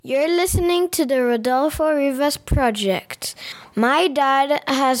You're listening to the Rodolfo Rivas Project. My dad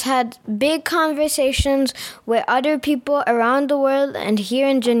has had big conversations with other people around the world and here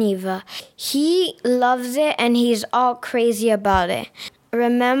in Geneva. He loves it and he's all crazy about it.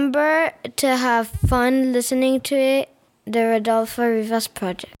 Remember to have fun listening to it, the Rodolfo Rivas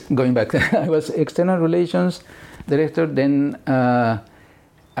Project. Going back, I was external relations director. Then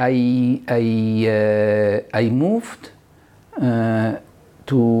I moved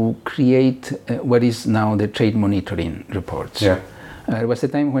to create what is now the trade monitoring reports. Yeah. It was a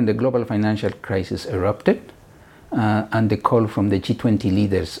time when the global financial crisis erupted and the call from the G20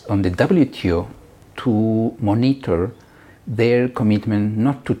 leaders on the WTO to monitor their commitment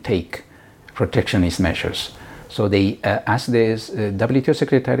not to take protectionist measures. So they asked the WTO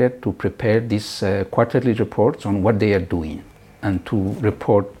Secretariat to prepare these quarterly reports on what they are doing and to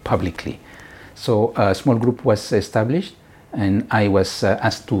report publicly. So a small group was established, and I was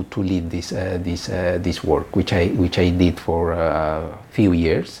asked to lead this work, which I did for a few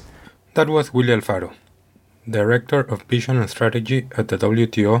years. That was Willy Alfaro, Director of Vision and Strategy at the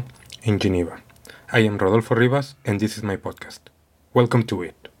WTO in Geneva. I am Rodolfo Rivas, and this is my podcast. Welcome to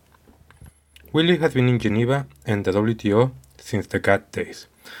it. Willy has been in Geneva and the WTO since the GATT days,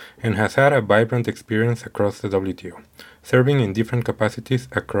 and has had a vibrant experience across the WTO, serving in different capacities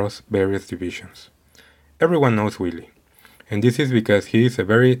across various divisions. Everyone knows Willy, and this is because he is a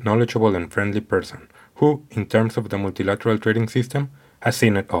very knowledgeable and friendly person who, in terms of the multilateral trading system, has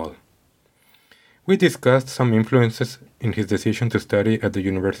seen it all. We discussed some influences in his decision to study at the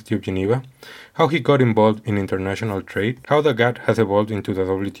University of Geneva, how he got involved in international trade, how the GATT has evolved into the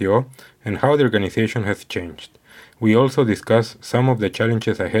WTO, and how the organization has changed. We also discussed some of the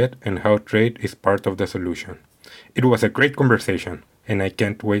challenges ahead and how trade is part of the solution. It was a great conversation, and I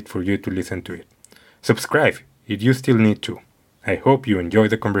can't wait for you to listen to it. Subscribe if you still need to. I hope you enjoy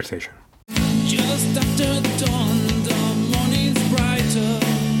the conversation. Just after dawn, the morning's brighter.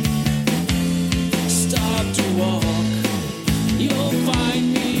 Start to walk, you'll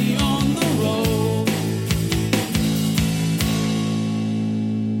find me on the road.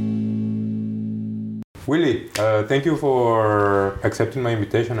 Willy, thank you for accepting my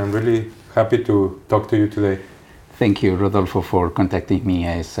invitation. I'm really happy to talk to you today. Thank you, Rodolfo, for contacting me.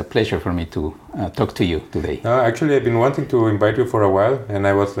 It's a pleasure for me to talk to you today. Actually, I've been wanting to invite you for a while, and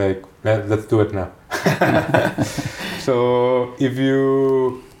I was like, let's do it now. So,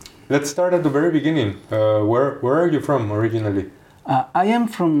 let's start at the very beginning. Where are you from originally? I am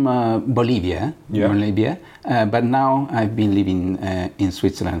from Bolivia, but now I've been living in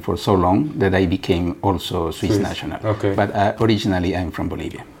Switzerland for so long that I became also Swiss national. Okay. But originally I'm from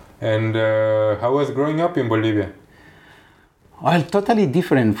Bolivia. And how was growing up in Bolivia? Well, totally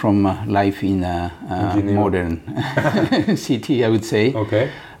different from life in a modern city, I would say.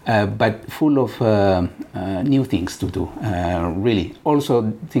 Okay. But full of new things to do, really.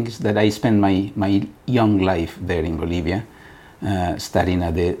 Also things that I spent my young life there in Bolivia, studying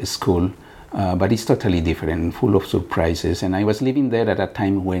at the school. But it's totally different, full of surprises. And I was living there at a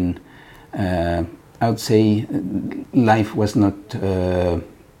time when I would say life was not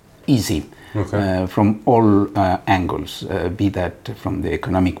easy. Okay. From all angles, be that from the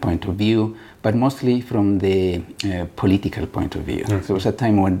economic point of view, but mostly from the political point of view. Okay. So it was a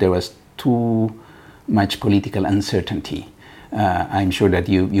time when there was too much political uncertainty. I'm sure that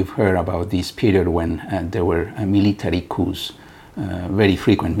you've heard about this period when there were military coups, very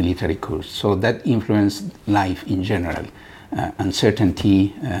frequent military coups. So that influenced life in general,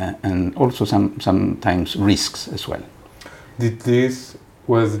 uncertainty, and also sometimes risks as well.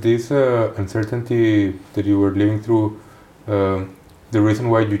 Was this uncertainty that you were living through the reason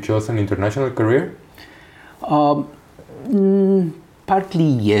why you chose an international career? Partly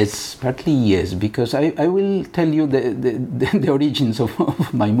yes, because I will tell you the origins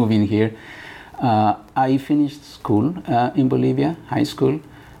of my moving here. I finished school in Bolivia, high school,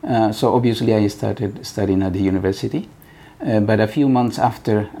 so obviously I started studying at the university. But a few months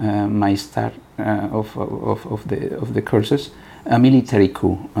after my start of the courses, a military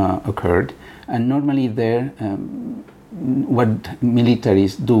coup occurred, and normally there, what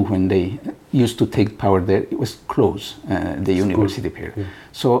militaries do when they used to take power there, it was close the university period. Yeah.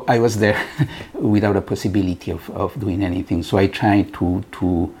 So I was there without a possibility of doing anything. So I tried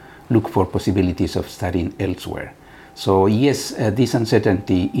to look for possibilities of studying elsewhere. So yes, this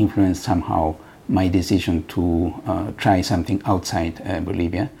uncertainty influenced somehow my decision to try something outside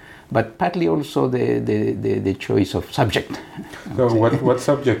Bolivia. But partly also the choice of subject. So what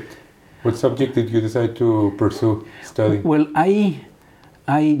subject? What subject did you decide to pursue studying? Well, I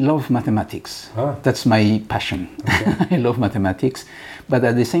I love mathematics. That's my passion. Okay. I love mathematics, but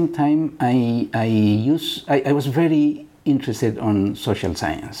at the same time, I was very interested on social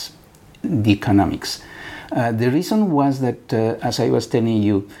science, the economics. The reason was that, as I was telling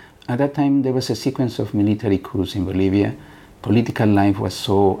you, at that time there was a sequence of military coups in Bolivia. Political life was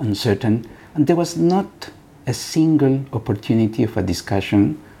so uncertain, and there was not a single opportunity of a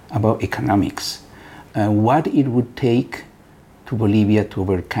discussion about economics. What it would take to Bolivia to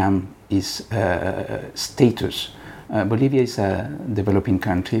overcome its status. Bolivia is a developing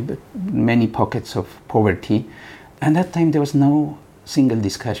country, but many pockets of poverty. And at that time there was no single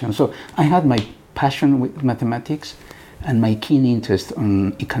discussion. So I had my passion with mathematics and my keen interest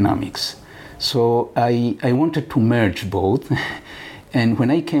on economics. So I wanted to merge both. And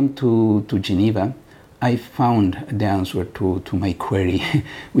when I came to Geneva, I found the answer to my query,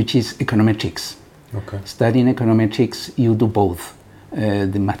 which is econometrics. Okay. Studying econometrics, you do both,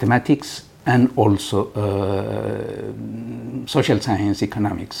 the mathematics and also social science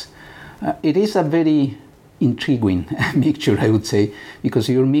economics. It is a very intriguing mixture, I would say, because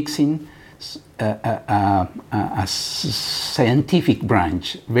you're mixing a scientific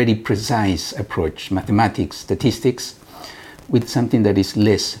branch, very precise approach, mathematics, statistics, with something that is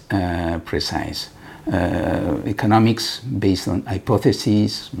less precise. Economics based on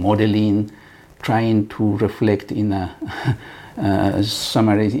hypotheses, modeling, trying to reflect in a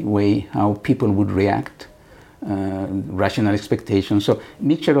summary way how people would react, rational expectations. So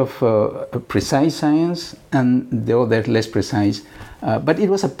mixture of precise science and the other less precise, but it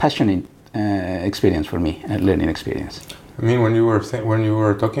was a passionate experience for me, a learning experience. I mean, when you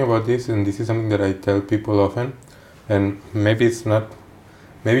were talking about this, and this is something that I tell people often, and maybe it's not,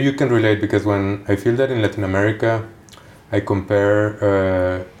 maybe you can relate, because when I feel that in Latin America, I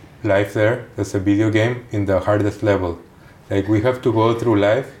compare life there as a video game in the hardest level. Like, we have to go through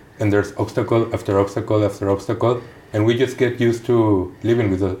life, and there's obstacle after obstacle after obstacle, and we just get used to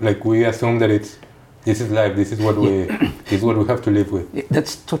living with it. Like, we assume that this is life, this is what we have to live with.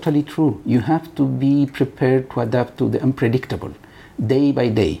 That's totally true. You have to be prepared to adapt to the unpredictable, day by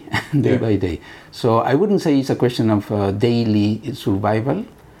day, day by day. So I wouldn't say it's a question of daily survival,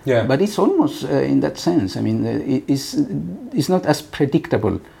 but it's almost in that sense. I mean, it's not as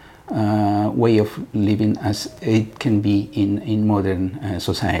predictable way of living as it can be in modern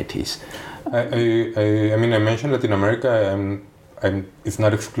societies. I mean, I mentioned Latin America. It's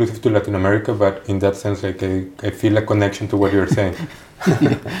not exclusive to Latin America, but in that sense, like I feel a connection to what you're saying.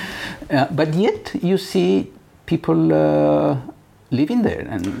 But yet you see people living there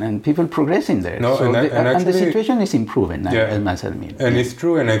and people progressing there. No, so and the situation is improving, yeah, I must admit. And it's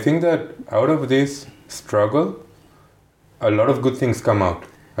true, and I think that out of this struggle, a lot of good things come out.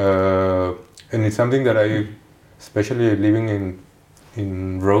 And it's something that I, especially living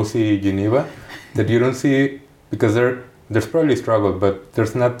in rosy Geneva, that you don't see, because there's probably struggle, but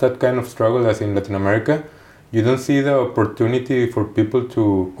there's not that kind of struggle as in Latin America. You don't see the opportunity for people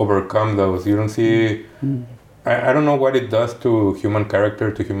to overcome those. You don't see, I don't know what it does to human character,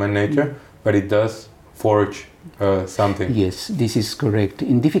 to human nature, but it does forge something. Yes, this is correct.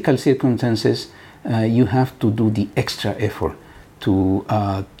 In difficult circumstances, you have to do the extra effort to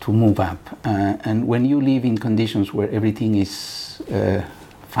move up. And when you live in conditions where everything is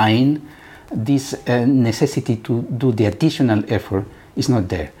fine, this necessity to do the additional effort is not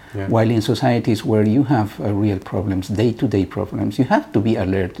there. Yeah. While in societies where you have real problems, day-to-day problems, you have to be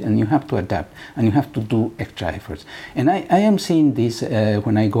alert and you have to adapt and you have to do extra efforts. And I am seeing this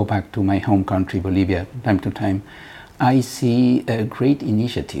when I go back to my home country, Bolivia, time to time. I see great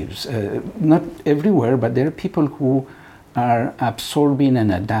initiatives, not everywhere, but there are people who are absorbing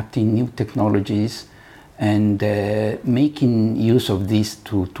and adapting new technologies and making use of this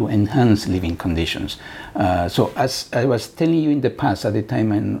to enhance living conditions. So as I was telling you in the past, at the time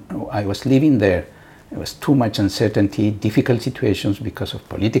when I was living there was too much uncertainty, difficult situations because of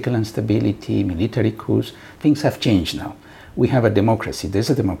political instability, military coups. Things have changed now. We have a democracy. There's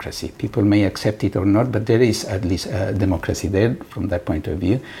a democracy. People may accept it or not, but there is at least a democracy there from that point of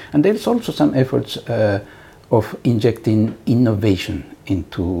view. And there's also some efforts of injecting innovation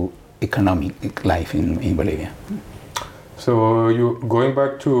into economic life in Bolivia. So you going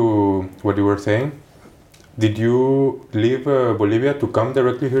back to what you were saying, did you leave Bolivia to come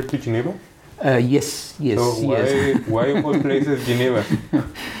directly here to Geneva? Yes. So why of all places Geneva?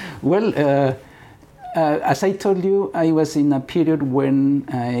 Well, as I told you, I was in a period when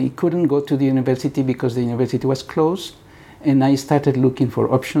I couldn't go to the university because the university was closed, and I started looking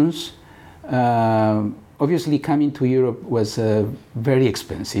for options. Obviously, coming to Europe was very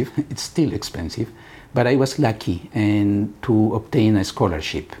expensive. It's still expensive, But I was lucky and to obtain a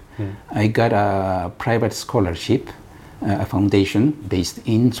scholarship. I got a private scholarship, a foundation based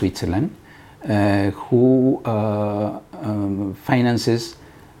in Switzerland, who finances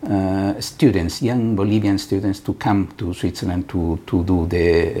students, young Bolivian students, to come to Switzerland to do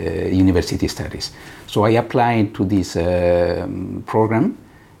the university studies. So I applied to this program,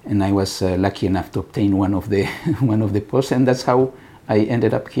 and I was lucky enough to obtain one of the posts, and that's how I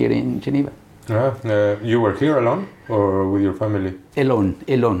ended up here in Geneva. You were here alone or with your family?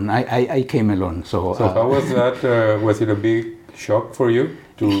 Alone. I came alone. So how was that? Was it a big shock for you?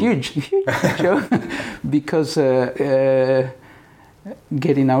 Huge shock, because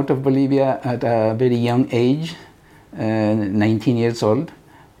getting out of Bolivia at a very young age, 19 years old,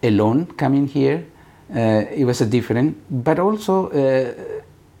 alone, coming here, it was a different. But also,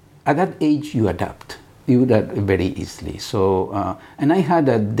 at that age, you adapt. You adapt very easily. So, and I had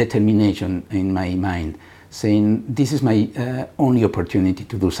a determination in my mind, saying this is my only opportunity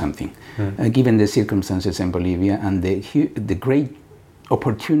to do something, given the circumstances in Bolivia and the great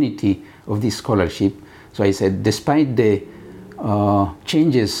opportunity of this scholarship. So I said, despite the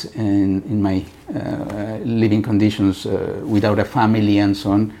changes in my living conditions without a family and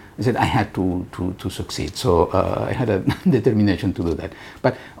so on, I said I had to succeed. So I had a determination to do that.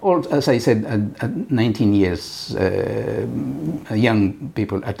 But as I said, at 19 years, young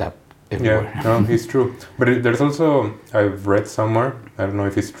people adapt everywhere. Yeah, no, it's true. But there's also, I've read somewhere, I don't know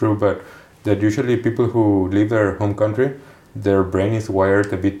if it's true, but that usually people who leave their home country, their brain is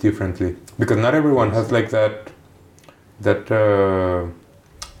wired a bit differently. Because not everyone has like that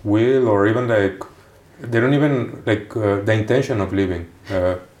will, or even like they don't even like the intention of living.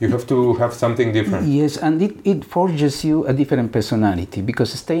 You have to have something different. Yes, and it forges you a different personality,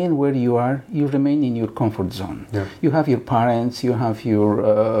 because staying where you are, you remain in your comfort zone. Yeah. You have your parents, you have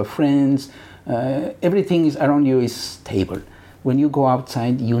your friends, everything is around you is stable. When you go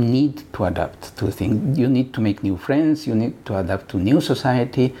outside, you need to adapt to things. You need to make new friends. You need to adapt to new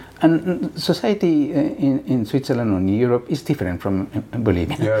society. And society in Switzerland or in Europe is different from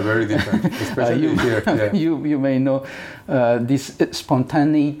Bolivia. Yeah, very different, especially here. Yeah. You may know this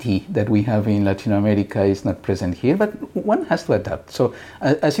spontaneity that we have in Latin America is not present here, but one has to adapt. So,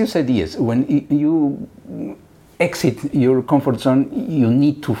 as you said, yes, when you exit your comfort zone, you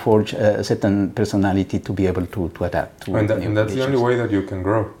need to forge a certain personality to be able to adapt to and that's the only way that you can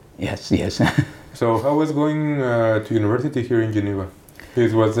grow. Yes. So how was going to university here in Geneva?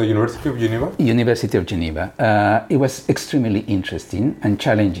 It was the University of Geneva? University of Geneva. It was extremely interesting and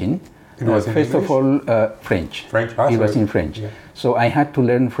challenging. It was in first English? of all, French. French? It was in French. Yeah. So I had to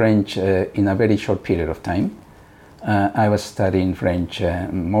learn French in a very short period of time. I was studying French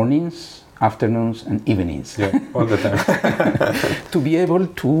mornings, afternoons and evenings. Yeah, all the time. To be able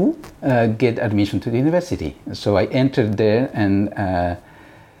to get admission to the university. So I entered there, and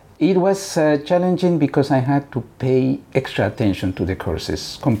it was challenging because I had to pay extra attention to the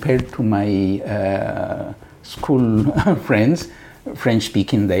courses compared to my school friends, French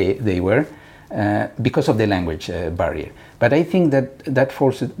speaking they were, because of the language barrier. But I think that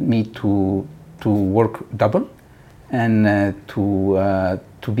forced me to work double and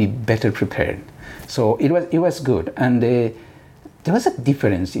to be better prepared. So it was good, and there was a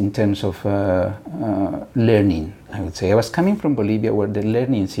difference in terms of learning, I would say. I was coming from Bolivia, where the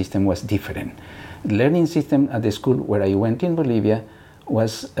learning system was different. The learning system at the school where I went in Bolivia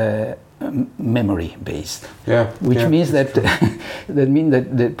was memory based, which means that that means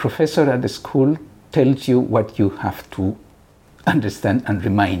that the professor at the school tells you what you have to understand and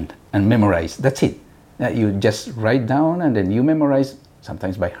remind and memorize. That's it. You just write down and then you memorize,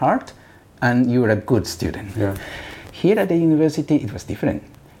 sometimes by heart, and you're a good student. Yeah. Here at the university, it was different.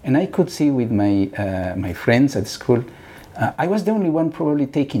 And I could see with my friends at school, I was the only one probably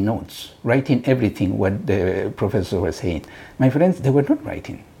taking notes, writing everything what the professor was saying. My friends, they were not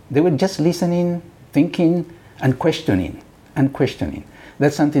writing. They were just listening, thinking, and questioning.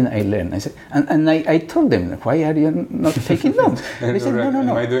 That's something I learned. I said, and I told them, why are you not taking notes? They said, no.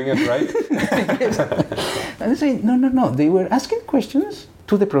 Am I doing it right? Yes. And they said, no. They were asking questions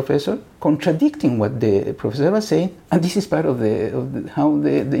to the professor, contradicting what the professor was saying, and this is part of how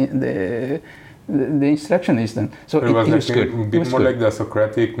the instruction is done. So it was like good. A bit more like the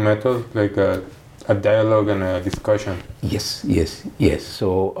Socratic method, like a dialogue and a discussion. Yes.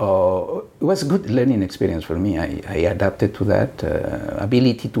 So it was a good learning experience for me. I adapted to that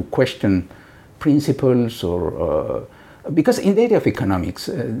ability to question principles, or because in the area of economics,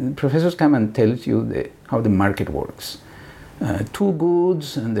 professors come and tell you how the market works. Two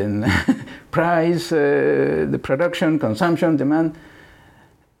goods, and then price, the production, consumption, demand.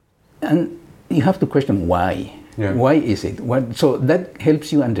 And you have to question why. Yeah. Why is it? So that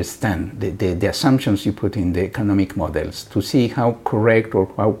helps you understand the assumptions you put in the economic models to see how correct or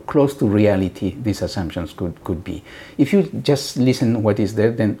how close to reality these assumptions could be. If you just listen what is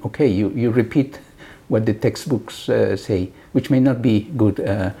there, then okay, you repeat what the textbooks say, which may not be good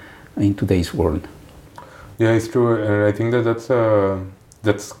in today's world. Yeah, it's true, and I think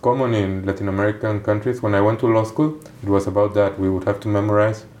that's common in Latin American countries. When I went to law school, it was about that. We would have to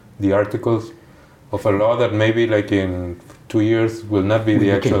memorize the articles of a law that maybe like in 2 years will not be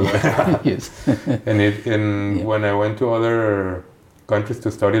the actual. Yes. And when I went to other countries to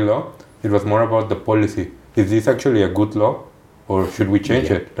study law, it was more about the policy. Is this actually a good law, or should we change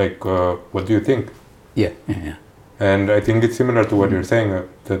it? Like, what do you think? Yeah. And I think it's similar to what you're saying,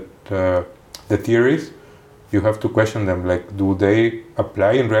 that the theories, you have to question them. Like, do they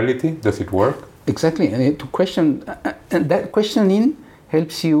apply in reality? Does it work? Exactly, and to question, and that questioning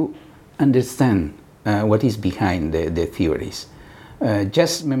helps you understand what is behind the theories.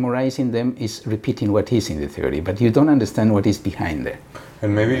 Just memorizing them is repeating what is in the theory, but you don't understand what is behind there.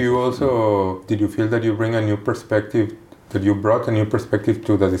 And maybe you also, did you feel that you bring a new perspective, that you brought a new perspective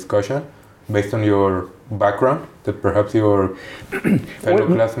to the discussion based on your background that perhaps your fellow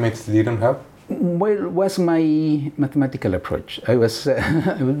classmates didn't have? Well, was my mathematical approach. I was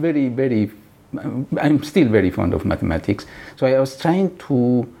very, I'm still very fond of mathematics, so I was trying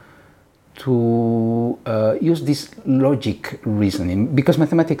to use this logic reasoning, because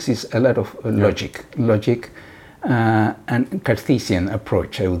mathematics is a lot of logic and Cartesian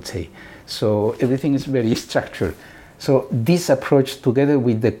approach, I would say. So everything is very structured. So this approach, together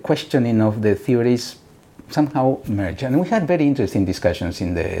with the questioning of the theories, somehow merge. And we had very interesting discussions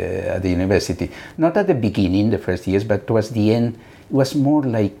at the university. Not at the beginning, the first years, but towards the end, it was more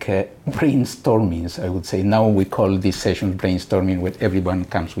like brainstormings, I would say. Now we call this session brainstorming, where everyone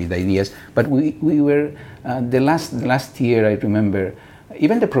comes with ideas. But we were, the last year, I remember,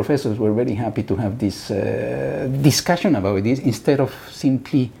 even the professors were very happy to have this discussion about this instead of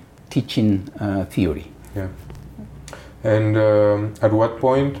simply teaching theory. Yeah. And at what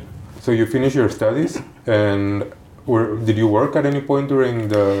point, so you finished your studies, and did you work at any point during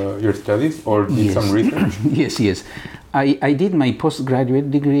your studies, or did some research? Yes. I did my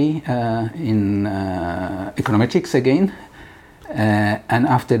postgraduate degree in econometrics again, and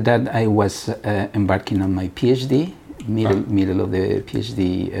after that I was embarking on my PhD, middle of the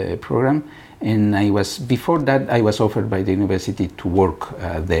PhD program, and before that I was offered by the university to work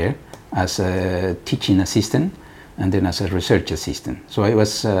there as a teaching assistant, and then as a research assistant. So I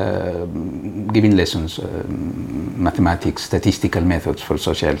was giving lessons, mathematics, statistical methods for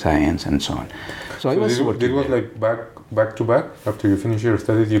social science, and so on. So I was working. It was like back to back? After you finished your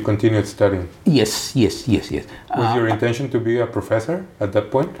studies, you continued studying? Yes. Was your intention to be a professor at that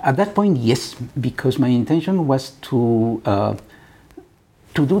point? At that point, yes, because my intention was to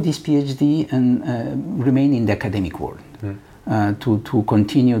do this PhD and remain in the academic world. To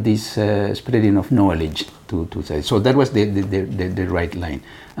continue this spreading of knowledge, to say. So that was the right line.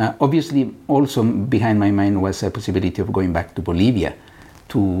 Obviously, also behind my mind was a possibility of going back to Bolivia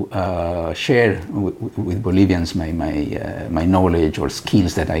to share with Bolivians my knowledge or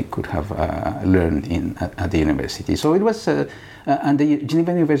skills that I could have learned at the university. So it was, and the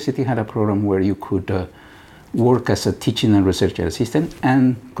Geneva University had a program where you could work as a teaching and research assistant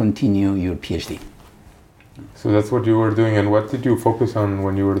and continue your PhD. So that's what you were doing, and what did you focus on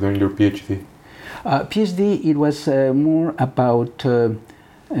when you were doing your PhD? PhD, it was more about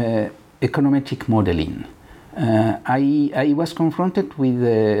econometric modeling. I was confronted with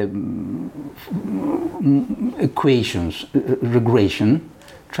equations, regression,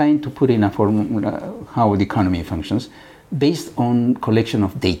 trying to put in a formula how the economy functions based on collection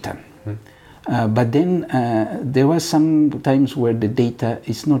of data. But then there was some times where the data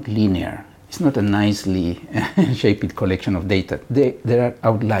is not linear. It's not a nicely shaped collection of data. There are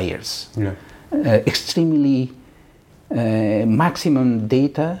outliers. Yeah. Extremely maximum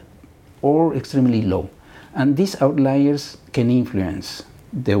data or extremely low. And these outliers can influence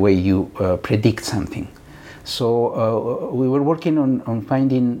the way you predict something. So we were working on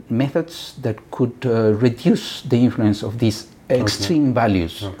finding methods that could reduce the influence of these extreme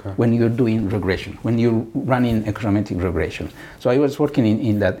values when you're doing regression, when you're running econometric regression. So I was working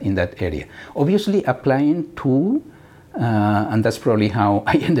in that area. Obviously applying to, and that's probably how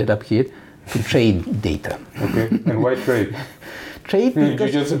I ended up here, to trade data. Okay, and why trade? Trade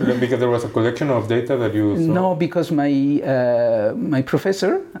because because there was a collection of data that you saw? No, because my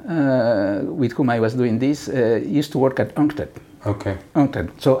professor with whom I was doing this used to work at UNCTAD. Okay.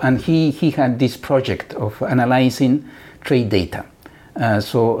 UNCTAD. So, and he had this project of analyzing trade data.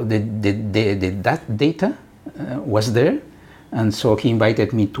 So that data was there, and so he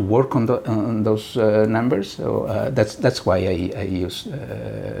invited me to work on those numbers. So that's why I use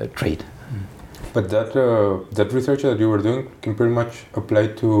trade. But that research that you were doing can pretty much apply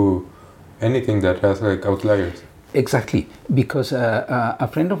to anything that has like outliers. Exactly, because a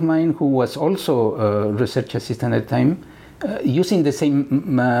friend of mine who was also a research assistant at the time, using the same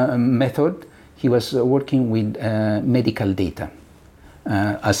method, he was working with medical data.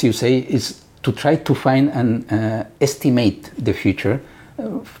 As you say, is to try to find and estimate the future.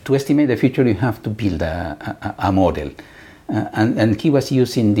 To estimate the future, you have to build a model. And he was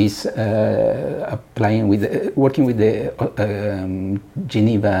using this, working with the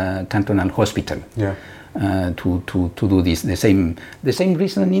Geneva Cantonal Hospital. Yeah. To do this, the same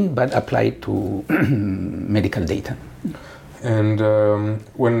reasoning, but applied to medical data. And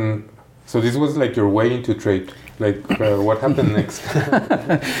so this was like your way into trade. Like, what happened next?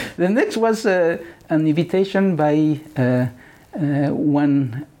 The next was an invitation by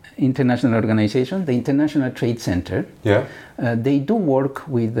one international organization, the International Trade Center. Yeah. They do work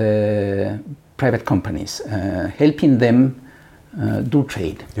with private companies, helping them do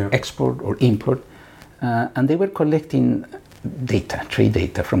trade, export or import. And they were collecting data, trade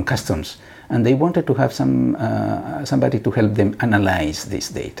data from customs, and they wanted to have somebody to help them analyze this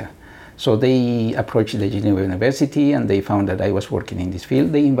data. So they approached the Geneva University, and they found that I was working in this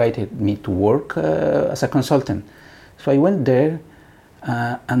field. They invited me to work as a consultant. So I went there,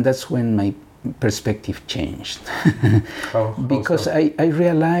 and that's when my perspective changed. How Because so? I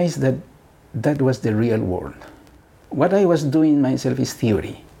realized that was the real world. What I was doing myself is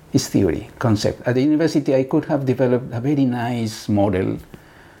theory. Concept. At the university, I could have developed a very nice model,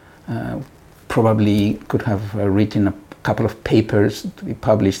 probably could have written a couple of papers to be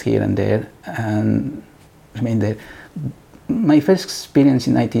published here and there. And I mean, my first experience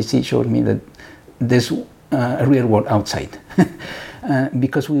in ITC showed me that there's a real world outside.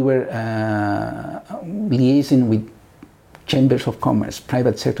 Because we were liaising with chambers of commerce,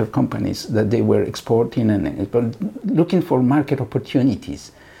 private sector companies that they were exporting and looking for market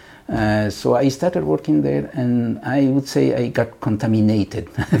opportunities. So I started working there, and I would say I got contaminated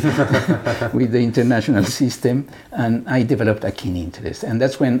with the international system, and I developed a keen interest. And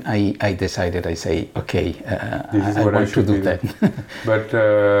that's when I decided, I say, okay, I want to do that. But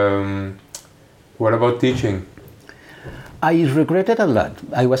what about teaching? I regretted a lot.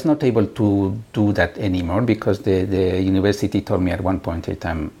 I was not able to do that anymore because the university told me at one point in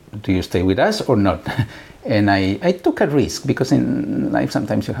time, do you stay with us or not? And I took a risk, because in life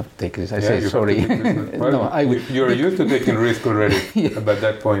sometimes you have to take risks. I say, sorry. Well, you're used to taking risk already by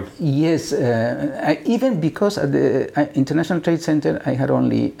that point. Yes, even because at the International Trade Center I had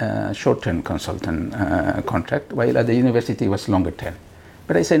only a short-term consultant contract, while at the university it was longer term.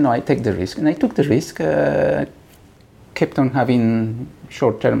 But I said, no, I take the risk. And I took the risk, kept on having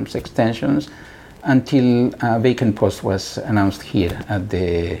short-term extensions until a vacant post was announced here at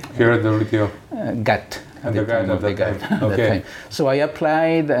the WTO? GATT. At the GATT at that time. Okay. So I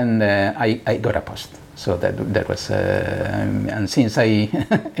applied, and I got a post. So that was, and since I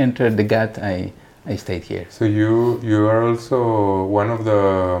entered the GATT, I stayed here. So you are also one of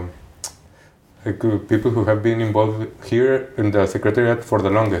the people who have been involved here in the Secretariat for the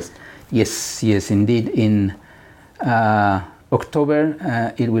longest. Yes, indeed. In October,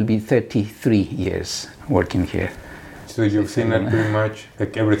 it will be 33 years working here. So you've seen that pretty much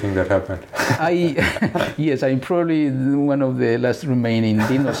like everything that happened. Yes, I'm probably one of the last remaining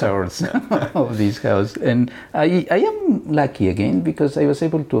dinosaurs of this house, and I am lucky again because I was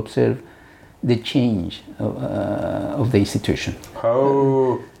able to observe the change of the institution.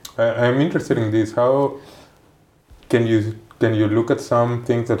 How I'm interested in this. How can you look at some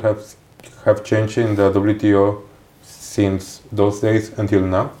things that have changed in the WTO since those days until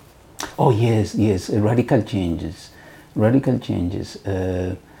now? Oh yes, radical changes.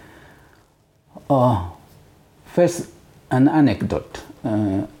 First, an anecdote.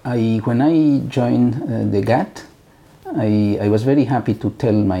 When I joined the GATT, I was very happy to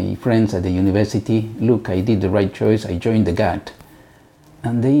tell my friends at the university, look, I did the right choice, I joined the GATT.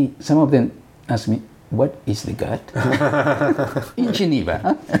 And some of them asked me, what is the GATT? In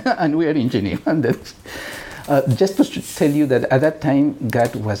Geneva, and we are in Geneva. And just to tell you that at that time,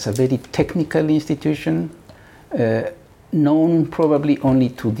 GATT was a very technical institution, known probably only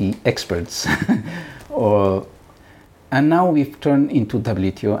to the experts. And now we've turned into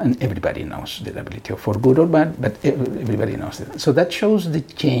WTO, and everybody knows the WTO, for good or bad, but everybody knows it. So that shows the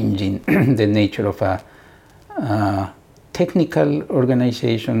change in the nature of a technical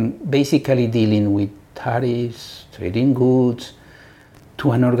organization, basically dealing with tariffs, trading goods,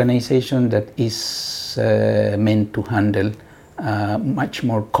 to an organization that is meant to handle much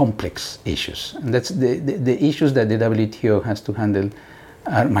more complex issues. And that's the issues that the WTO has to handle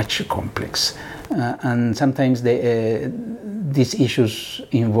are much complex. And sometimes these issues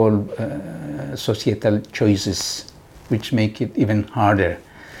involve societal choices, which make it even harder.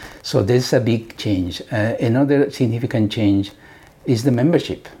 So there's a big change. Another significant change is the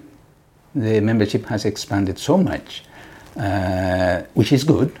membership. The membership has expanded so much, which is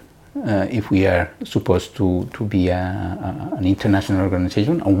good if we are supposed to be an international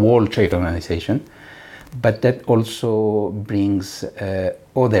organization, a world trade organization. But that also brings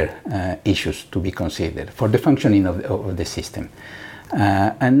other issues to be considered for the functioning of the system.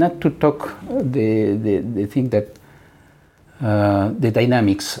 And not to talk the thing that the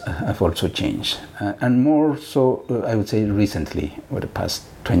dynamics have also changed. And more so, I would say recently, over the past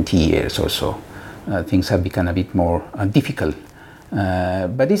 20 years or so, things have become a bit more difficult.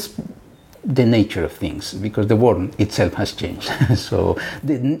 But it's the nature of things, because the world itself has changed. So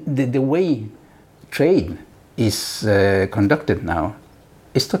the way trade is conducted now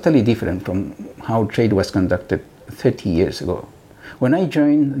is totally different from how trade was conducted 30 years ago. When I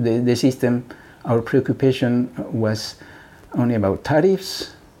joined the system, our preoccupation was only about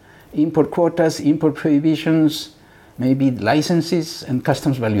tariffs, import quotas, import prohibitions, maybe licenses and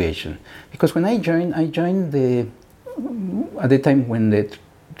customs valuation. Because when I joined at the time when the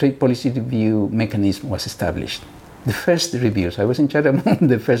trade policy review mechanism was established. The first reviews, I was in charge of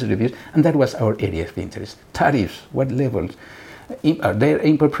the first reviews, and that was our area of interest. Tariffs, what levels? Are there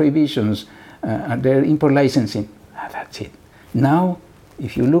import prohibitions? Are there import licensing? That's it. Now,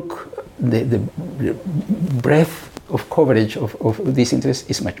 if you look, the breadth of coverage of this interest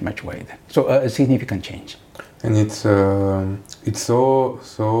is much, much wider. So a significant change. And it's so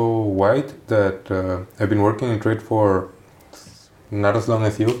wide that I've been working in trade for not as long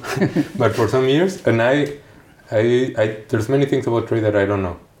as you, but for some years, and I there's many things about trade that I don't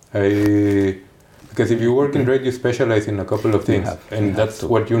know. Because if you work in trade, you specialize in a couple of things, and that's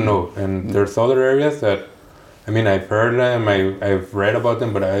what you know. And there's other areas that, I mean, I've heard them, I've read about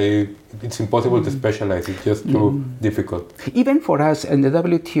them, but it's impossible to specialize. It's just too difficult. Even for us in the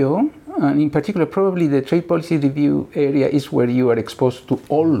WTO, and in particular, probably the trade policy review area is where you are exposed to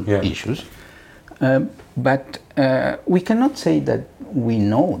all issues. But we cannot say that we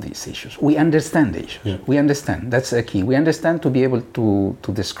know these issues. We understand the issues. Yeah. We understand. That's a key. We understand to be able to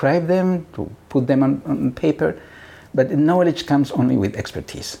describe them, to put them on paper. But the knowledge comes only with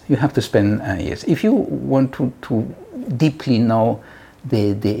expertise. You have to spend years. If you want to deeply know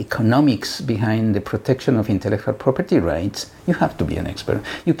the economics behind the protection of intellectual property rights, you have to be an expert.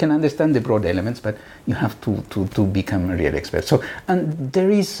 You can understand the broad elements, but you have to become a real expert. So, and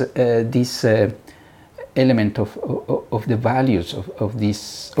there is this element of the values of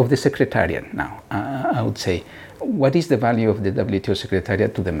the Secretariat now. I would say, what is the value of the WTO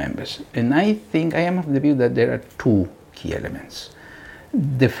Secretariat to the members? And I think I am of the view that there are two key elements.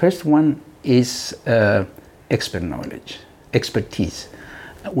 The first one is expert knowledge, expertise.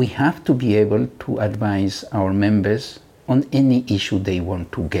 We have to be able to advise our members on any issue they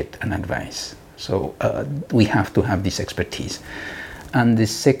want to get an advice. So we have to have this expertise. And the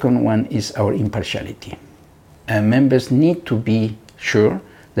second one is our impartiality. Members need to be sure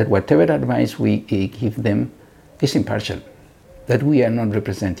that whatever advice we give them is impartial, that we are not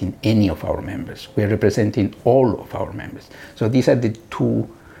representing any of our members. We are representing all of our members. So these are the two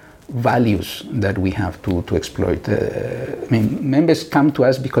values that we have to exploit. Members come to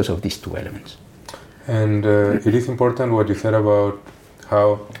us because of these two elements. And it is important what you said about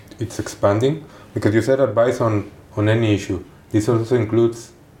how it's expanding, because you said advice on any issue. This also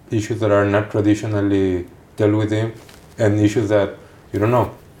includes issues that are not traditionally dealt with and issues that you don't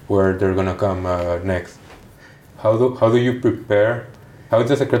know where they're going to come next. How do you prepare? How is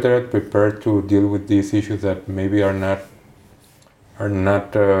the Secretariat prepared to deal with these issues that maybe have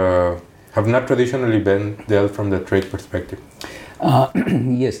not traditionally been dealt from the trade perspective?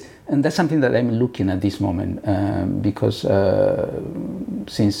 Yes, and that's something that I'm looking at this moment because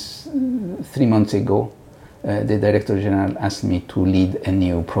since 3 months ago, the Director General asked me to lead a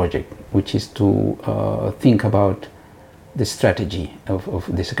new project, which is to think about the strategy of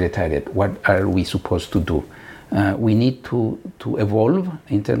the Secretariat. What are we supposed to do? We need to evolve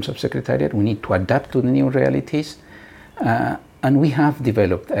in terms of Secretariat. We need to adapt to the new realities. And we have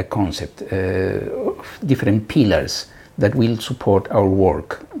developed a concept of different pillars that will support our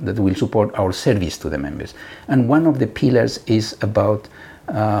work, that will support our service to the members. And one of the pillars is about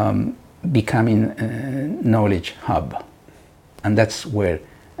becoming a knowledge hub. And that's where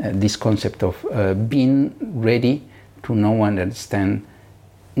this concept of being ready to know and understand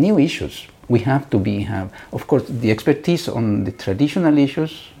new issues. We have to have, of course, the expertise on the traditional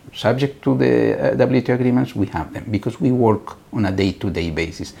issues subject to the WTO agreements. We have them because we work on a day-to-day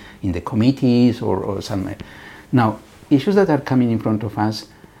basis in the committees or some. Now, issues that are coming in front of us,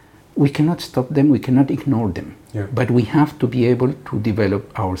 we cannot stop them, we cannot ignore them, but we have to be able to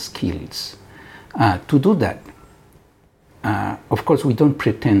develop our skills. To do that, of course, we don't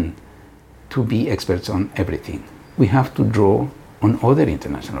pretend to be experts on everything. We have to draw on other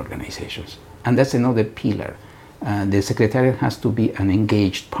international organizations, and that's another pillar. The Secretariat has to be an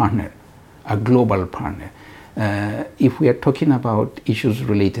engaged partner, a global partner. If we are talking about issues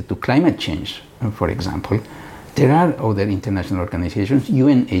related to climate change, for example, there are other international organizations,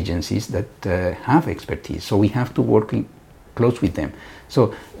 UN agencies that have expertise, so we have to work close with them.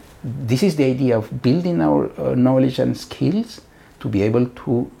 So this is the idea of building our knowledge and skills to be able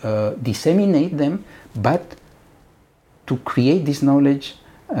to disseminate them, but to create this knowledge.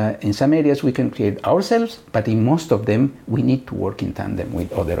 In some areas we can create ourselves, but in most of them we need to work in tandem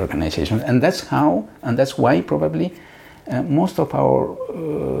with other organizations. And that's how, and that's why probably most of our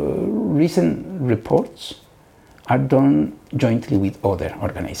recent reports are done jointly with other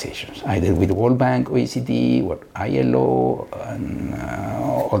organizations, either with World Bank, OECD, or ILO, and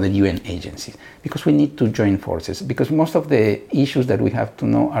other UN agencies, because we need to join forces, because most of the issues that we have to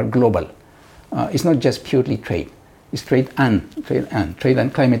know are global. It's not just purely trade. It's trade and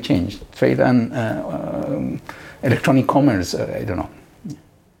climate change, trade and electronic commerce, I don't know.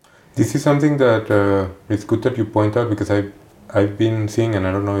 This is something that it's good that you point out, because I've been seeing, and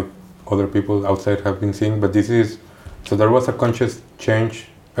I don't know if other people outside have been seeing, but this is, so there was a conscious change,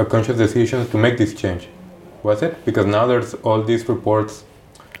 a conscious decision to make this change, was it? Because now there's all these reports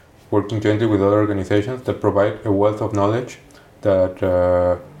working jointly with other organizations that provide a wealth of knowledge that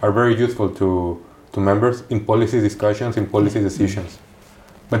are very useful to members in policy discussions, in policy decisions.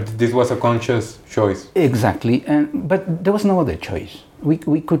 But this was a conscious choice. Exactly, but there was no other choice.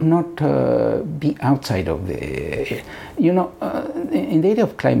 We could not be outside of the, in the area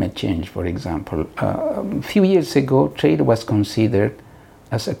of climate change, for example, a few years ago, trade was considered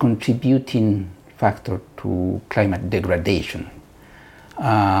as a contributing factor to climate degradation.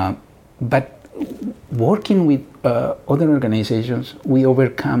 But working with other organizations, we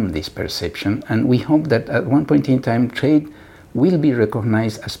overcome this perception, and we hope that at one point in time, trade will be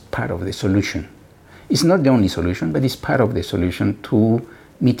recognized as part of the solution. It's not the only solution, but it's part of the solution to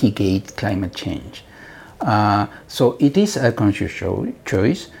mitigate climate change. So it is a conscious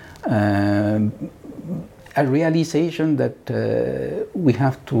choice, a realization that we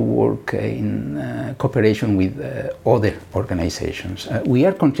have to work in cooperation with other organizations. We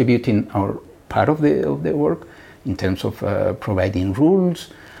are contributing our part of the work in terms of providing rules,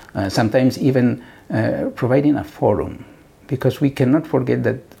 sometimes even providing a forum, because we cannot forget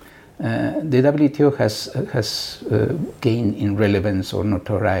that the WTO has gained in relevance or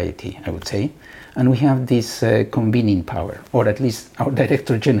notoriety, I would say, and we have this convening power, or at least our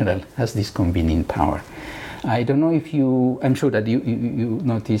Director General has this convening power. I don't know if I'm sure that you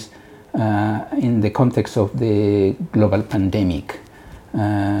noticed in the context of the global pandemic,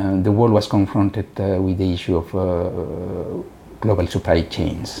 the world was confronted with the issue of global supply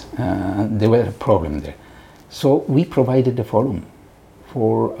chains. There was a problem there. So we provided a forum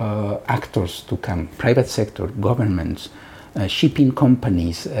for actors to come, private sector, governments, shipping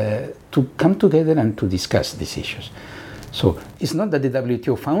companies, to come together and to discuss these issues. So it's not that the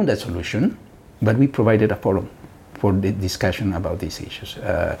WTO found a solution, but we provided a forum for the discussion about these issues.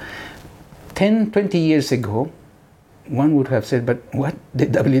 10, 20 years ago, one would have said, but what the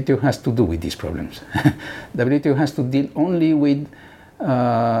WTO has to do with these problems? WTO has to deal only with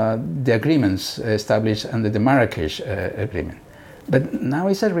the agreements established under the Marrakesh Agreement. But now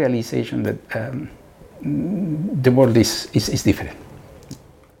it's a realization that the world is different.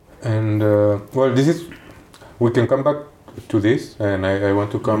 And well, we can come back to this, and I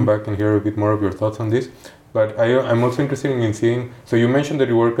want to come back and hear a bit more of your thoughts on this. But I'm also interested in seeing, so you mentioned that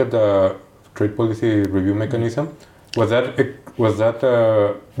you work at the Trade Policy Review Mechanism. Was that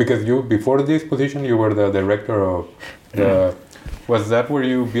because before this position, you were the director of the... Was that where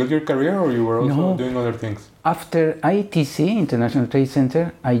you built your career, or you were also doing other things? After ITC, International Trade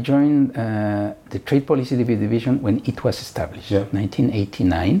Center, I joined the Trade Policy Review Division when it was established,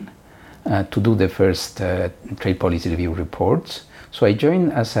 1989, to do the first Trade Policy Review reports. So I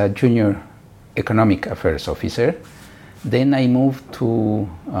joined as a junior economic affairs officer. Then I moved to,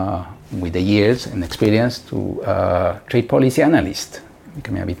 with the years and experience, to trade policy analyst,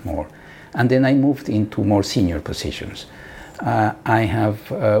 becoming a bit more. And then I moved into more senior positions. I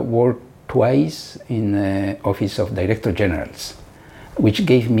have worked twice in the Office of Director Generals. which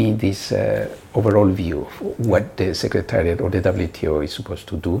gave me this overall view of what the Secretariat or the WTO is supposed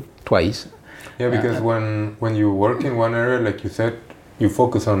to do twice. Yeah, because when you work in one area, like you said, you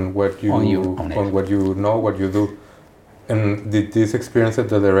focus on what you what you know, what you do. And did this experience at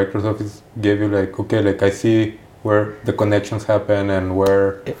the director's office gave you like, okay, like I see where the connections happen and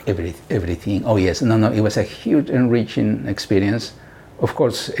where everything? Oh yes, no, it was a huge enriching experience. Of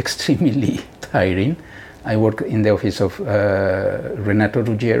course, extremely tiring. I worked in the office of Renato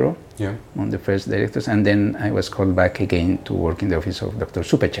Ruggiero, one of the first directors, and then I was called back again to work in the office of Dr.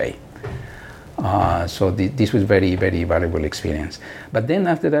 Supachai. So this was very, very valuable experience. But then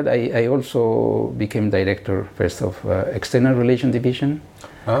after that, I also became director first of External Relations Division,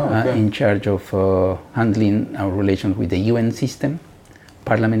 in charge of handling our relations with the UN system,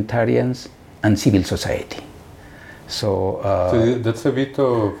 parliamentarians, and civil society. So that's a bit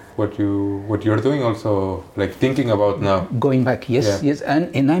of what you're doing also, like thinking about now. Going back, yes,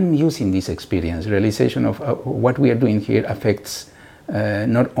 and I'm using this experience, realization of what we are doing here affects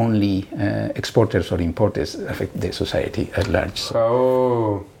not only exporters or importers, affect the society at large.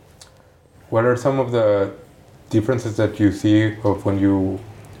 What are some of the differences that you see of when you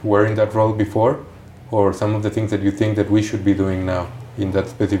were in that role before, or some of the things that you think that we should be doing now in that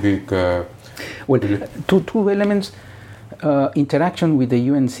specific? Two elements. Interaction with the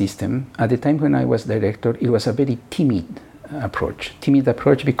UN system. At the time when I was director, it was a very timid approach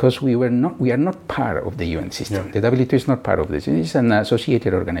because we are not part of the UN system. The WTO is not part of this. It's an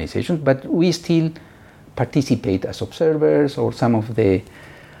associated organization, but we still participate as observers or some of the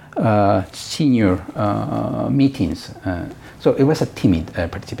senior meetings. So it was a timid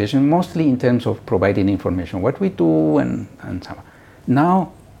participation, mostly in terms of providing information, what we do and so on.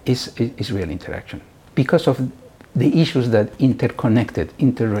 Now is real interaction because of the issues that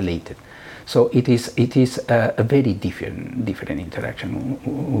interrelated. So it is a very different interaction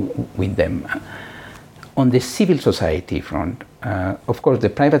with them. On the civil society front, of course, the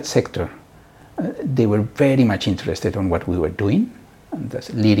private sector, they were very much interested on what we were doing, and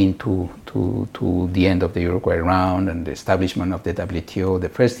that's leading to the end of the Uruguay round and the establishment of the WTO, the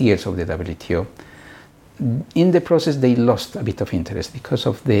first years of the WTO. In the process, they lost a bit of interest because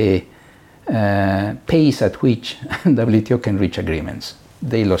of the pace at which WTO can reach agreements.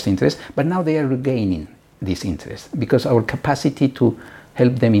 They lost interest, but now they are regaining this interest because our capacity to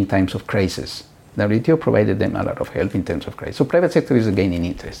help them in times of crisis. WTO provided them a lot of help in terms of crisis. So private sector is gaining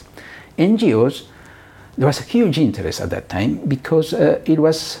interest. NGOs, there was a huge interest at that time because it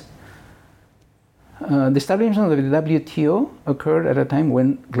was the establishment of the WTO occurred at a time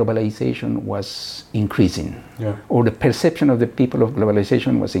when globalization was increasing, or the perception of the people of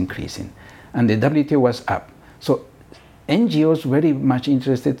globalization was increasing, and the WTO was up. So NGOs very much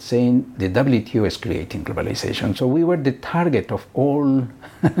interested saying the WTO is creating globalization. So we were the target of all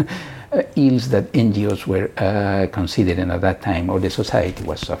ills that NGOs were considering at that time, or the society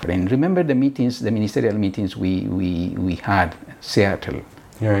was suffering. Remember the meetings, the ministerial meetings we had, Seattle,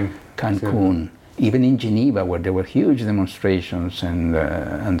 Cancun, even in Geneva, where there were huge demonstrations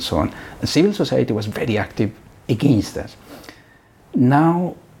and so on. The civil society was very active against us.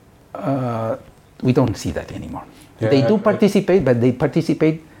 Now we don't see that anymore. They do participate, but they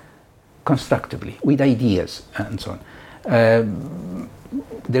participate constructively with ideas and so on.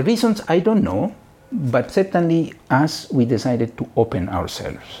 The reasons I don't know, but certainly as we decided to open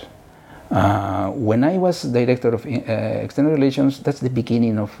ourselves. When I was director of external relations, that's the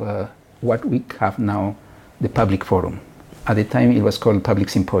beginning of what we have now, the public forum. At the time it was called Public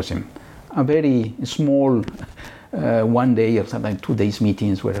Symposium. A very small 1 day or sometimes 2 days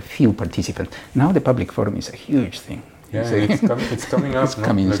meetings where a few participants. Now the public forum is a huge thing. Yeah, it's coming up. It's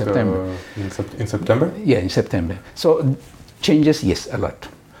coming in September. In September? Yeah, in September. So changes, yes, a lot.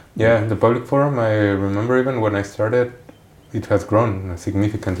 Yeah, the public forum, I remember even when I started, it has grown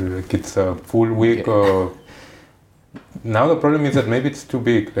significantly. Like it's a full week of... Now the problem is that maybe it's too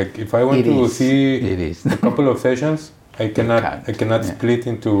big. Like if I want to see a couple of sessions, I cannot split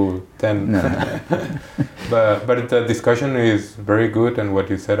into 10. No. But the discussion is very good, and what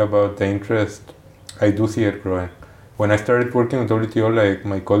you said about the interest, I do see it growing. When I started working with WTO, like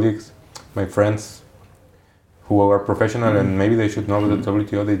my colleagues, my friends who are professional and maybe they should know about the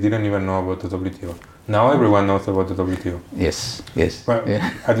WTO, they didn't even know about the WTO. Now everyone knows about the WTO. Yes. But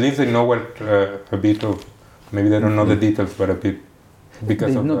at least they know what a bit of, maybe they don't know the details, but a bit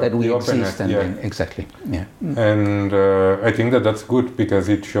because they know that we the exist openness. And exactly. Yeah. And I think that that's good because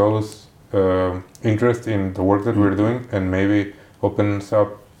it shows interest in the work that we're doing and maybe opens up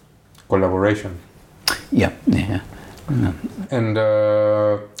collaboration. Yeah. And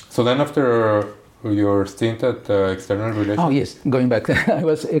so then after your stint at external relations? Oh yes, going back, I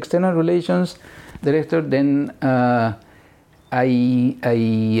was external relations director. Then I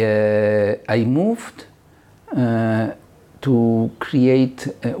moved to create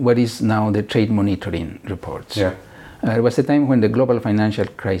what is now the trade monitoring reports. Yeah. It was a time when the global financial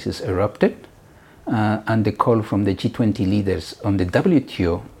crisis erupted, and the call from the G20 leaders on the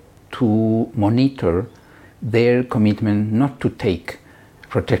WTO to monitor their commitment not to take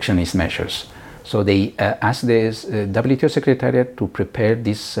protectionist measures. So they asked the WTO Secretariat to prepare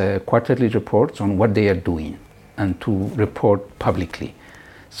these quarterly reports on what they are doing and to report publicly.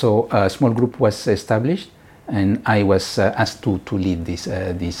 So a small group was established, and I was asked to lead this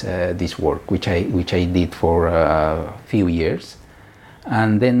work, which I did for a few years.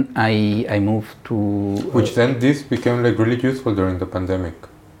 And then I moved to... Which then this became like really useful during the pandemic.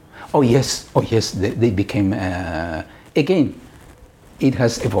 Oh yes, they became, again, it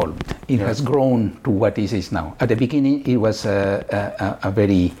has evolved. It has grown to what it is now. At the beginning, it was a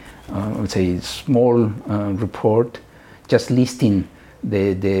very, I would say, small report, just listing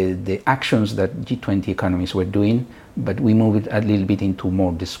the actions that G20 economies were doing, but we moved a little bit into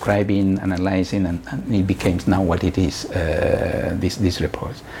more describing, analyzing, and it became now what it is, these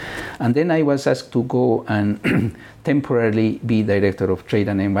reports. And then I was asked to go and temporarily be director of Trade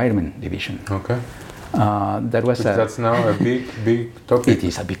and Environment Division. Okay. That's now a big topic. It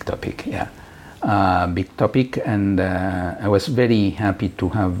is a big topic, yeah. Big topic, and I was very happy to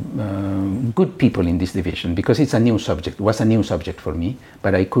have good people in this division, because it's a new subject. It was a new subject for me,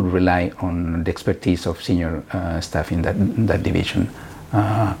 but I could rely on the expertise of senior staff in that division.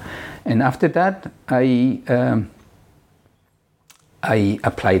 And after that, I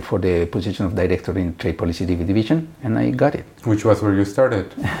applied for the position of director in Trade Policy Division, and I got it. Which was where you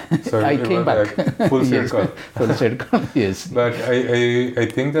started. So I came back. Like full circle. Full circle, yes. But I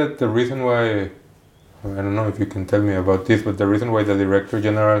think that the reason why, I don't know if you can tell me about this, but the reason why the Director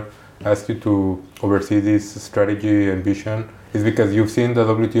General asked you to oversee this strategy and vision is because you've seen the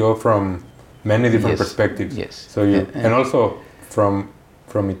WTO from many different perspectives. Yes. So and also from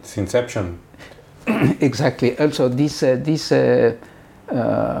its inception. Exactly. Also, this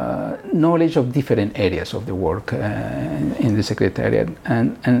knowledge of different areas of the work in the Secretariat,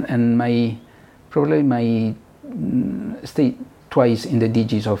 and my stay twice in the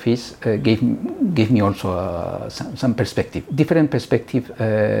DG's office gave me also some perspective, different perspective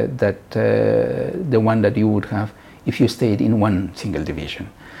that the one that you would have if you stayed in one single division.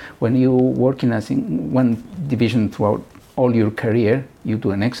 When you work in one division throughout all your career, you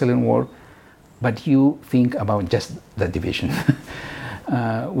do an excellent work, but you think about just that division.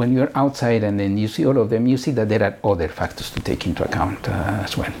 When you're outside and then you see all of them, you see that there are other factors to take into account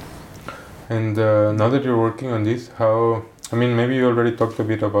as well. And now that you're working on this, maybe you already talked a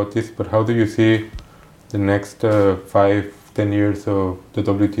bit about this, but how do you see the next 5-10 years of the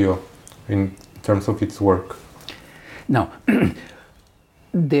WTO in terms of its work? Now,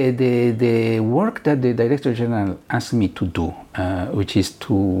 the work that the Director General asked me to do, which is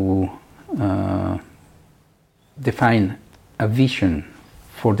to define a vision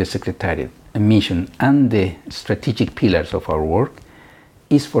for the Secretariat, a mission, and the strategic pillars of our work,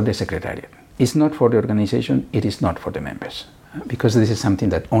 is for the Secretariat. It's not for the organization, it is not for the members, because this is something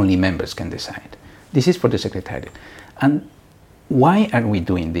that only members can decide. This is for the Secretariat. And why are we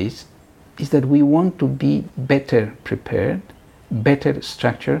doing this? Is that we want to be better prepared, better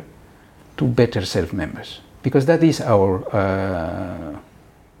structured, to better serve members. Because that is our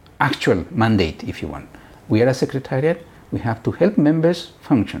actual mandate, if you want. We are a Secretariat, we have to help members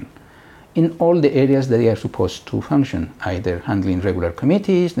function in all the areas that they are supposed to function, either handling regular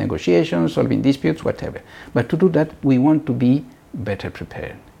committees, negotiations, solving disputes, whatever. But to do that, we want to be better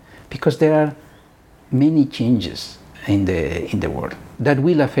prepared, because there are many changes in the world that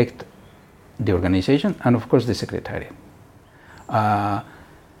will affect the organization and, of course, the Secretariat.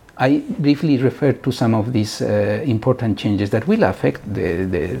 I briefly referred to some of these important changes that will affect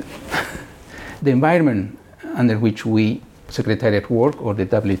the environment under which we Secretariat work or the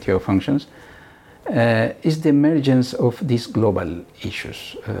WTO functions, is the emergence of these global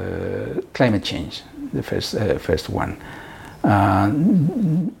issues. Climate change, the first one.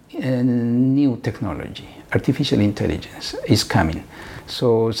 New technology, artificial intelligence is coming.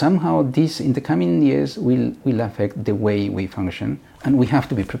 So somehow this, in the coming years, will affect the way we function, and we have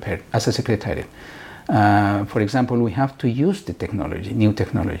to be prepared as a Secretariat. For example, we have to use the technology, new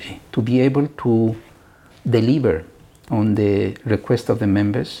technology, to be able to deliver on the request of the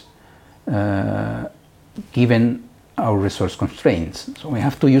members, given our resource constraints. So we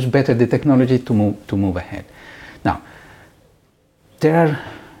have to use better the technology to move ahead. Now, there are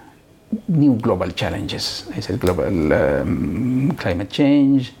new global challenges. I said global climate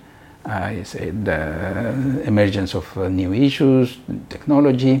change. I said emergence of new issues,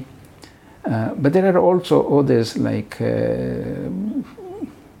 technology. But there are also others like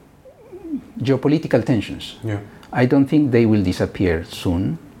geopolitical tensions. Yeah. I don't think they will disappear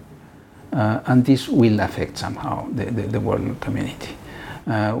soon, and this will affect somehow the world community.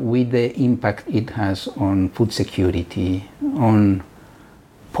 With the impact it has on food security, on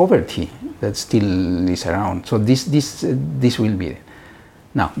poverty that still is around. So this will be.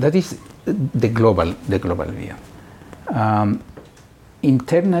 Now that is the global view.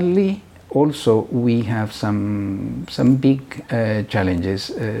 Internally, also we have some big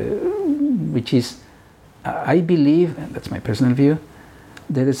challenges, which is, I believe, and that's my personal view,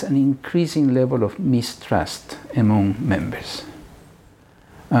 there is an increasing level of mistrust among members.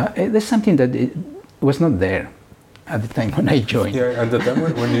 There's something that was not there at the time when I joined. Yeah, at the time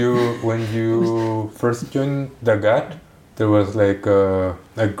when you first joined the GATT, there was like a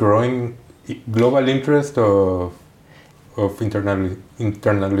growing global interest of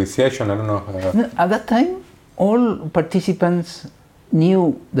internalization. I don't know. At that time, all participants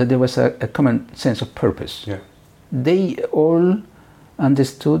knew that there was a common sense of purpose. Yeah. They all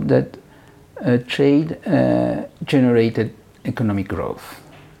understood that trade generated economic growth,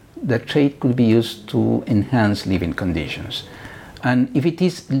 that trade could be used to enhance living conditions. And if it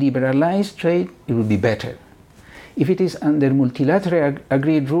is liberalized trade, it will be better. If it is under multilateral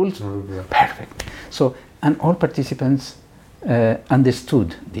agreed rules, perfect. So, and all participants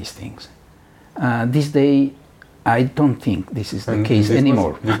understood these things. This day, I don't think this is the case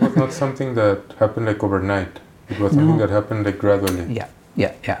anymore. This was not something that happened like overnight. It was something that happened like gradually.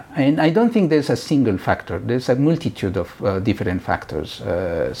 Yeah. And I don't think there's a single factor. There's a multitude of different factors.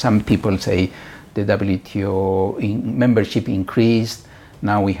 Some people say the WTO membership increased.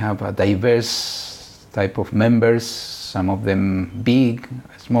 Now we have a diverse type of members, some of them big,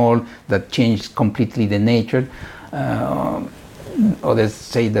 small, that changed completely the nature. Others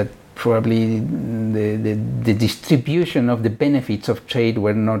say that probably the distribution of the benefits of trade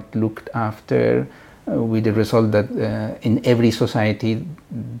were not looked after, with the result that in every society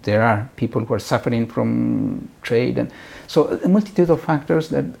there are people who are suffering from trade. And so a multitude of factors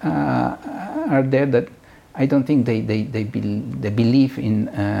that are there that I don't think they believe in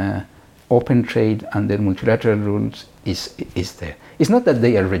open trade under multilateral rules is there. It's not that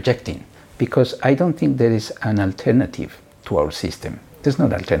they are rejecting, because I don't think there is an alternative to our system. There's no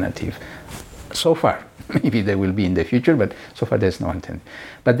alternative so far. Maybe there will be in the future, but so far there's no alternative.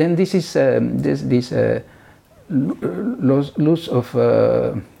 But then this is this loss of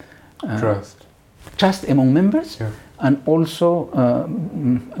trust among members, and also I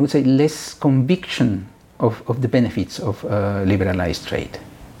would say less conviction of the benefits of liberalized trade.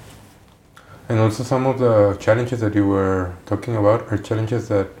 And also some of the challenges that you were talking about are challenges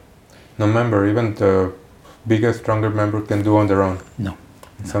that no member, even the biggest, stronger member, can do on their own. No.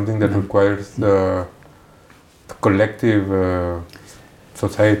 It's something that requires the collective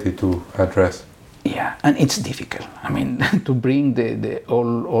society to address. Yeah, and it's difficult. I mean, to bring the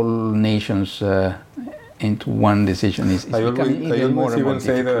all nations into one decision is becoming even more and more difficult.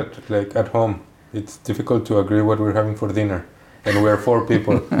 Say that, like at home, it's difficult to agree what we're having for dinner, and we're 4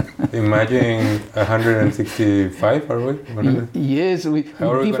 people. Imagine 165, are we? Yes, with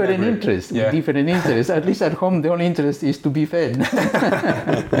different interests. Yeah. Different interests. At least at home, the only interest is to be fed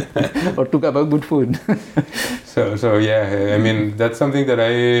or to have a good food. So yeah, I mean that's something that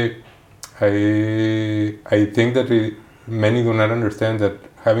I think that many do not understand, that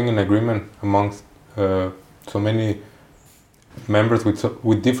having an agreement amongst so many members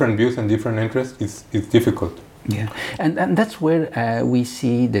with different views and different interests is difficult. Yeah, and that's where we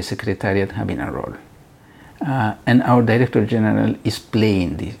see the Secretariat having a role. And our Director General is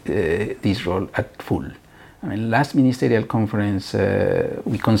playing this role at full. I mean, last ministerial conference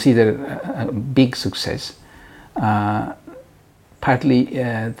we consider a big success, partly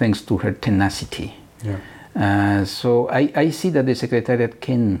thanks to her tenacity. Yeah. So I see that the Secretariat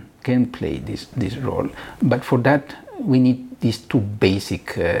can play this role, but for that we need these two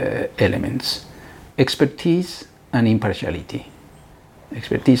basic elements: expertise and impartiality.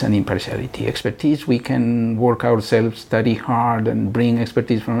 Expertise, we can work ourselves, study hard and bring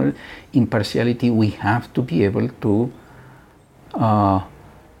expertise from it. Impartiality, we have to be able to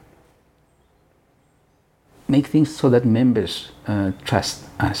make things so that members trust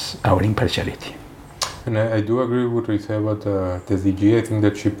us, our impartiality. And I do agree with what you say about the DG. I think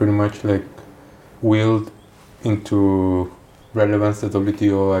that she pretty much like willed into relevance the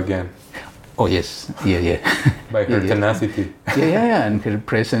WTO again. Oh yes, yeah. by her Yeah. tenacity. Yeah, and her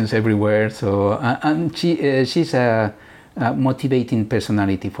presence everywhere. So, and she's a motivating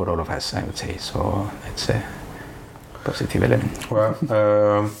personality for all of us, I would say. So it's a positive element. Well,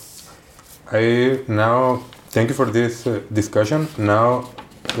 I now thank you for this discussion. Now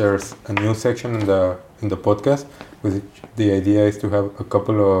there's a new section in the podcast, which the idea is to have a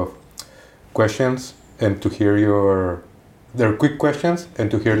couple of questions and to hear they're quick questions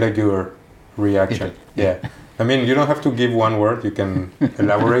and to hear like your reaction. Yeah. I mean, you don't have to give one word. You can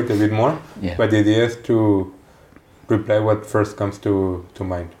elaborate a bit more. Yeah. But the idea is to reply what first comes to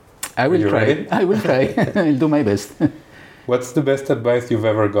mind. I will you try. ready? I will try. I'll do my best. What's the best advice you've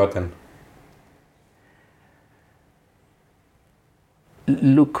ever gotten?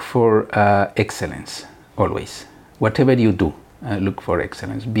 Look for excellence always. Whatever you do, look for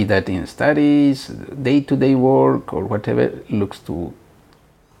excellence. Be that in studies, day-to-day work, or whatever.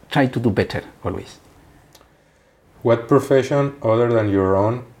 Try to do better always. What profession other than your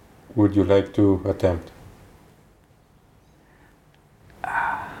own would you like to attempt?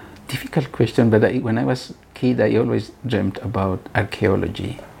 Difficult question, but when I was a kid, I always dreamt about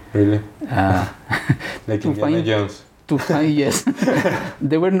archaeology. Really? Uh, Like to Indiana find- Jones. to find, yes,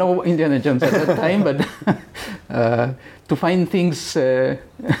 there were no Indiana Jones at that time, but to find things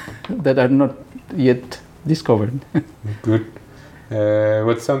that are not yet discovered. Good.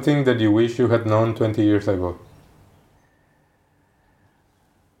 What's something that you wish you had known 20 years ago?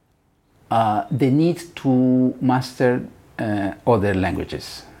 The need to master other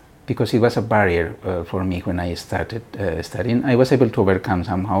languages, because it was a barrier for me when I started studying. I was able to overcome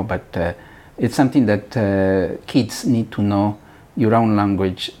somehow, but it's something that kids need to know. Your own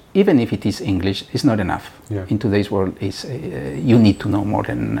language, even if it is English, is not enough. Yeah. In today's world, you need to know more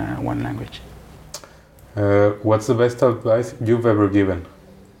than one language. What's the best advice you've ever given?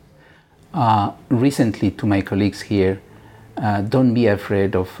 Recently, to my colleagues here, don't be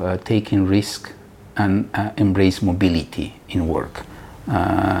afraid of taking risk and embrace mobility in work.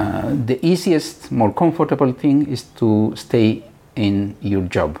 The easiest, more comfortable thing is to stay in your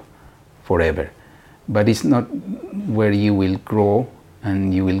job forever, but it's not where you will grow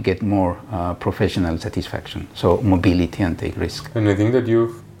and you will get more professional satisfaction. So mobility and take risk. And I think that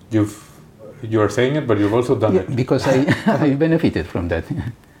you're saying it, but you've also done it. Because I benefited from that.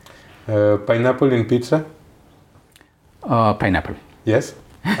 Pineapple in pizza? Pineapple. Yes?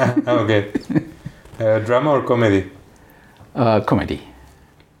 Okay. Drama or comedy? Comedy.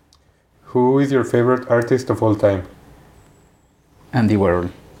 Who is your favorite artist of all time? Andy Warhol.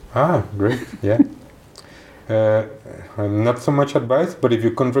 Ah, great. Yeah. Not so much advice, but if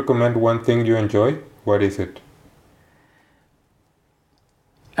you can recommend one thing you enjoy, what is it?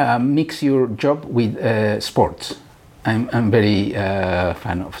 Mix your job with sports. I'm very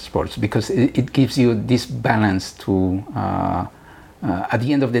fan of sports because it gives you this balance to, at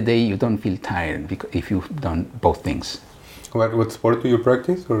the end of the day, you don't feel tired if you've done both things. What sport do you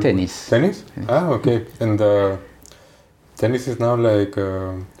practice? Or Tennis. Tennis? Ah, okay. And tennis is now like,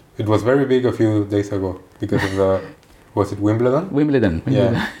 it was very big a few days ago because of the, was it Wimbledon? Wimbledon.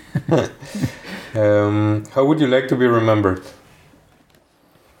 Yeah. How would you like to be remembered?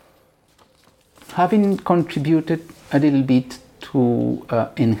 Having contributed a little bit to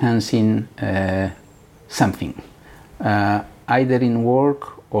enhancing something, either in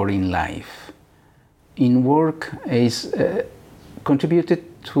work or in life. In work is contributed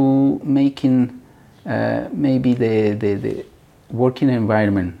to making maybe the working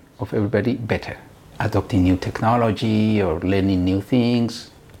environment of everybody better, adopting new technology or learning new things,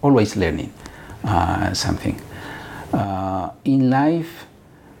 always learning something. In life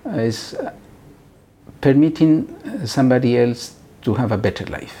is permitting somebody else to have a better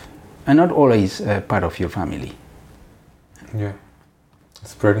life, and not always part of your family. Yeah,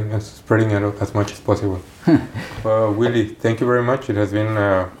 spreading it out as much as possible. Willy, thank you very much. It has been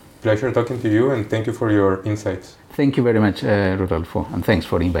a pleasure talking to you, and thank you for your insights. Thank you very much, Rodolfo, and thanks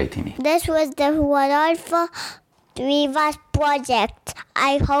for inviting me. This was the Rodolfo Rivas project.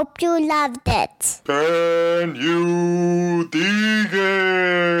 I hope you loved it. Can you dig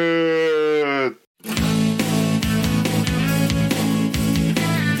it?